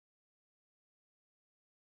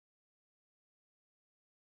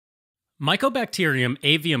Mycobacterium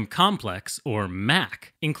Avium Complex, or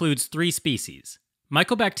MAC, includes three species: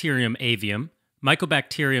 Mycobacterium avium,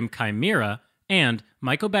 Mycobacterium chimera, and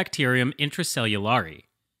Mycobacterium intracellulare.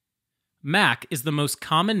 MAC is the most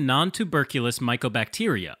common non-tuberculous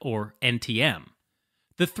mycobacteria, or NTM.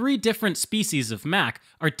 The three different species of MAC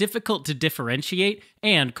are difficult to differentiate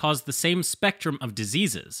and cause the same spectrum of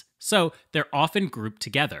diseases, so they're often grouped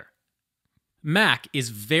together. MAC is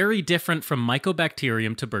very different from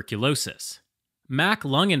Mycobacterium tuberculosis. MAC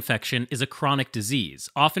lung infection is a chronic disease,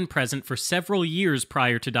 often present for several years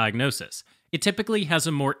prior to diagnosis. It typically has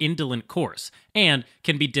a more indolent course and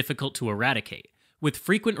can be difficult to eradicate, with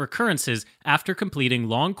frequent recurrences after completing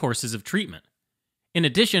long courses of treatment. In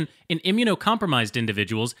addition, in immunocompromised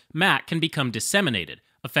individuals, MAC can become disseminated,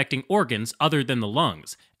 affecting organs other than the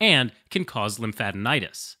lungs, and can cause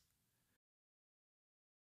lymphadenitis.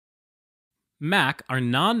 MAC are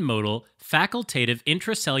non-motile, facultative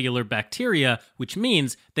intracellular bacteria, which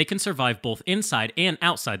means they can survive both inside and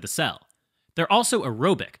outside the cell. They're also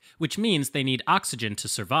aerobic, which means they need oxygen to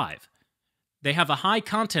survive. They have a high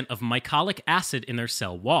content of mycolic acid in their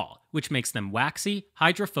cell wall, which makes them waxy,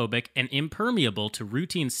 hydrophobic, and impermeable to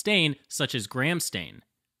routine stain such as gram stain.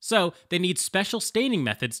 So, they need special staining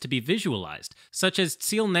methods to be visualized, such as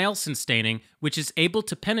Ziehl-Neelsen staining, which is able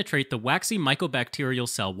to penetrate the waxy mycobacterial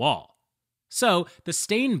cell wall. So, the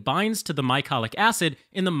stain binds to the mycolic acid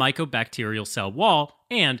in the mycobacterial cell wall,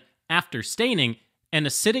 and, after staining, an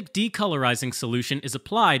acidic decolorizing solution is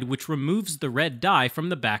applied which removes the red dye from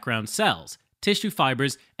the background cells, tissue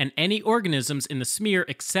fibers, and any organisms in the smear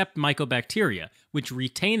except mycobacteria, which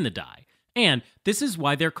retain the dye. And this is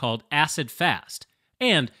why they're called acid-fast,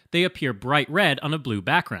 and they appear bright red on a blue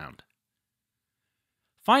background.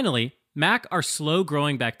 Finally, MAC are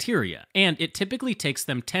slow-growing bacteria, and it typically takes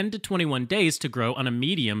them 10 to 21 days to grow on a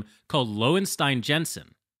medium called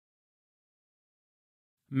Lowenstein-Jensen.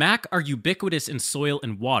 MAC are ubiquitous in soil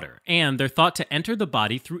and water, and they're thought to enter the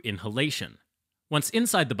body through inhalation. Once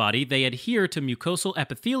inside the body, they adhere to mucosal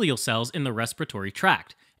epithelial cells in the respiratory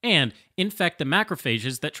tract, and infect the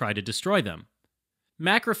macrophages that try to destroy them.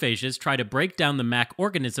 Macrophages try to break down the MAC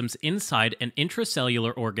organisms inside an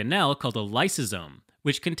intracellular organelle called a lysosome,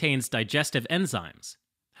 which contains digestive enzymes.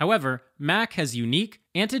 However, MAC has unique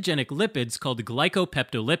antigenic lipids called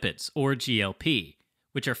glycopeptolipids, or GLP,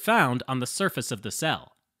 which are found on the surface of the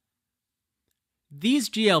cell. These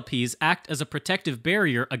GLPs act as a protective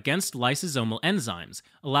barrier against lysosomal enzymes,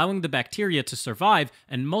 allowing the bacteria to survive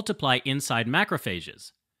and multiply inside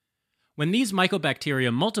macrophages. When these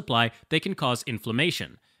mycobacteria multiply, they can cause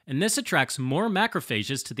inflammation, and this attracts more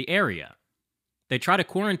macrophages to the area. They try to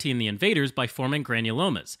quarantine the invaders by forming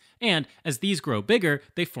granulomas, and as these grow bigger,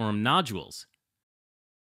 they form nodules.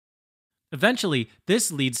 Eventually,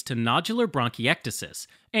 this leads to nodular bronchiectasis,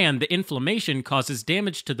 and the inflammation causes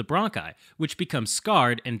damage to the bronchi, which become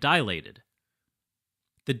scarred and dilated.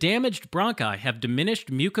 The damaged bronchi have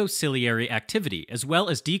diminished mucociliary activity as well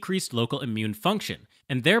as decreased local immune function,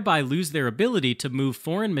 and thereby lose their ability to move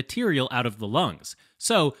foreign material out of the lungs.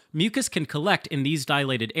 So, mucus can collect in these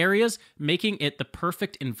dilated areas, making it the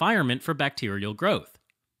perfect environment for bacterial growth.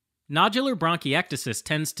 Nodular bronchiectasis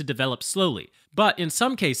tends to develop slowly, but in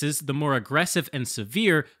some cases, the more aggressive and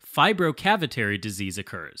severe fibrocavitary disease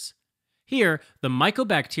occurs. Here, the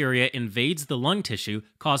mycobacteria invades the lung tissue,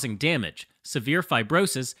 causing damage, severe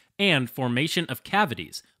fibrosis, and formation of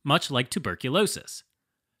cavities, much like tuberculosis.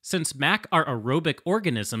 Since MAC are aerobic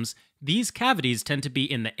organisms, these cavities tend to be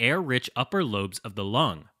in the air-rich upper lobes of the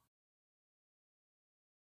lung.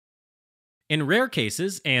 In rare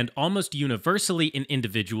cases, and almost universally in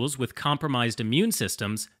individuals with compromised immune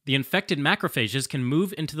systems, the infected macrophages can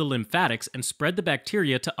move into the lymphatics and spread the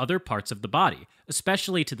bacteria to other parts of the body,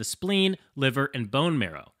 especially to the spleen, liver, and bone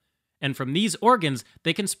marrow. And from these organs,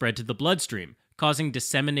 they can spread to the bloodstream, causing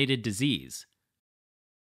disseminated disease.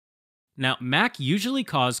 Now, MAC usually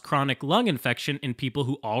cause chronic lung infection in people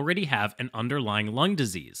who already have an underlying lung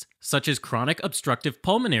disease, such as chronic obstructive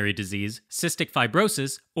pulmonary disease, cystic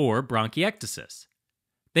fibrosis, or bronchiectasis.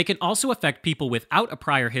 They can also affect people without a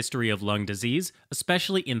prior history of lung disease,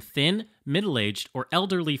 especially in thin, middle-aged, or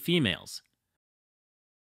elderly females.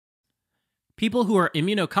 People who are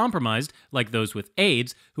immunocompromised, like those with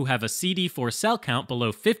AIDS, who have a CD4 cell count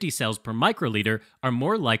below 50 cells per microliter, are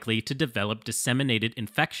more likely to develop disseminated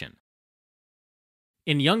infection.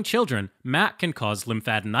 In young children, MAC can cause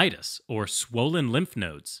lymphadenitis, or swollen lymph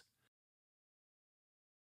nodes.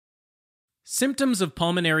 Symptoms of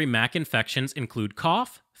pulmonary MAC infections include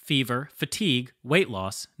cough, fever, fatigue, weight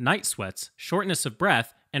loss, night sweats, shortness of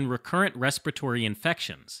breath, and recurrent respiratory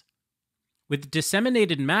infections. With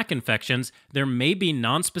disseminated MAC infections, there may be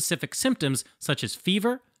nonspecific symptoms such as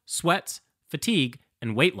fever, sweats, fatigue,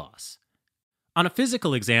 and weight loss. On a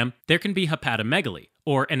physical exam, there can be hepatomegaly,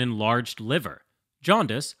 or an enlarged liver,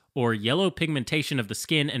 jaundice, or yellow pigmentation of the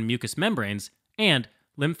skin and mucous membranes, and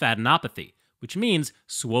lymphadenopathy, which means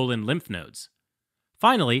swollen lymph nodes.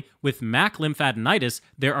 Finally, with MAC lymphadenitis,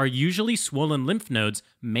 there are usually swollen lymph nodes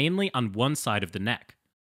mainly on one side of the neck.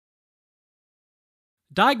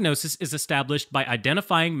 Diagnosis is established by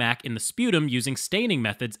identifying MAC in the sputum using staining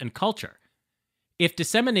methods and culture. If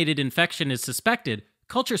disseminated infection is suspected,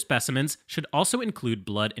 culture specimens should also include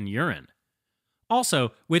blood and urine.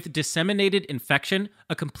 Also, with disseminated infection,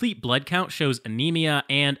 a complete blood count shows anemia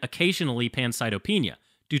and occasionally pancytopenia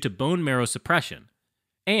due to bone marrow suppression.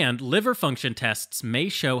 And liver function tests may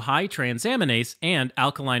show high transaminase and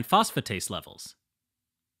alkaline phosphatase levels.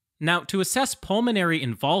 Now, to assess pulmonary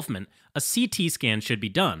involvement, a CT scan should be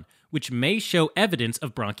done, which may show evidence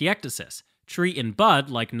of bronchiectasis, tree in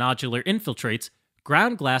bud like nodular infiltrates,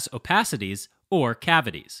 ground glass opacities, or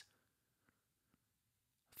cavities.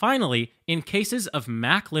 Finally, in cases of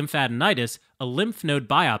MAC lymphadenitis, a lymph node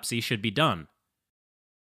biopsy should be done.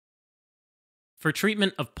 For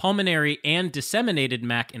treatment of pulmonary and disseminated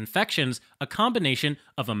MAC infections, a combination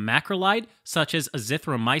of a macrolide, such as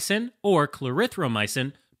azithromycin or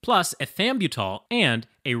clarithromycin, plus ethambutol and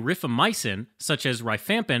a rifamycin, such as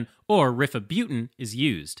rifampin or rifabutin, is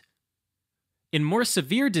used. In more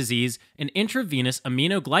severe disease, an intravenous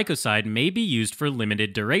aminoglycoside may be used for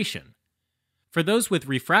limited duration. For those with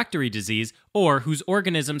refractory disease or whose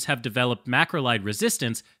organisms have developed macrolide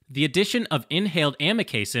resistance, the addition of inhaled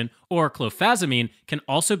amikacin or clofazimine can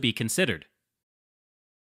also be considered.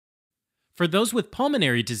 For those with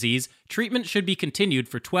pulmonary disease, treatment should be continued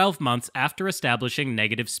for 12 months after establishing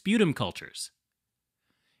negative sputum cultures.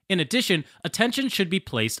 In addition, attention should be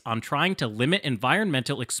placed on trying to limit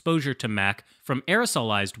environmental exposure to MAC from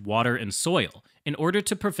aerosolized water and soil in order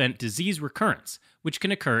to prevent disease recurrence, which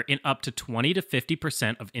can occur in up to 20 to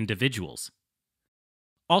 50% of individuals.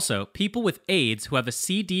 Also, people with AIDS who have a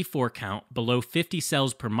CD4 count below 50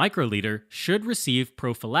 cells per microliter should receive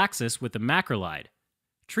prophylaxis with a macrolide.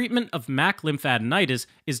 Treatment of MAC lymphadenitis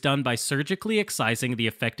is done by surgically excising the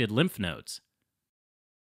affected lymph nodes.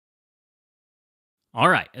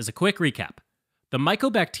 Alright, as a quick recap, the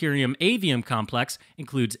Mycobacterium Avium Complex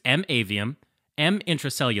includes M. avium, M.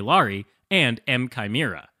 intracellulare, and M.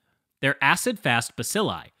 chimera. They're acid-fast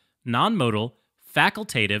bacilli, non-motile,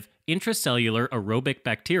 facultative, intracellular aerobic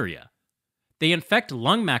bacteria. They infect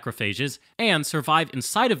lung macrophages and survive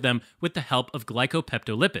inside of them with the help of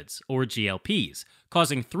glycopeptolipids, or GLPs,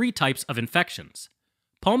 causing 3 types of infections: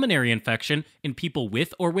 pulmonary infection in people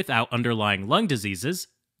with or without underlying lung diseases,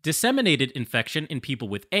 disseminated infection in people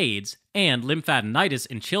with AIDS, and lymphadenitis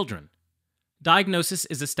in children. Diagnosis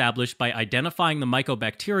is established by identifying the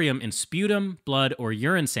mycobacterium in sputum, blood, or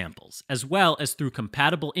urine samples, as well as through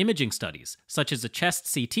compatible imaging studies, such as a chest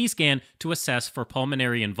CT scan to assess for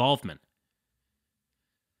pulmonary involvement.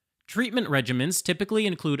 Treatment regimens typically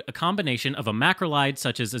include a combination of a macrolide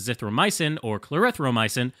such as azithromycin or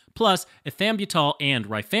clarithromycin, plus ethambutol and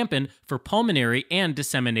rifampin for pulmonary and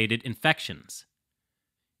disseminated infections.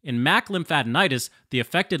 In MAC lymphadenitis, the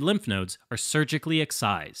affected lymph nodes are surgically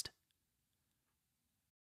excised.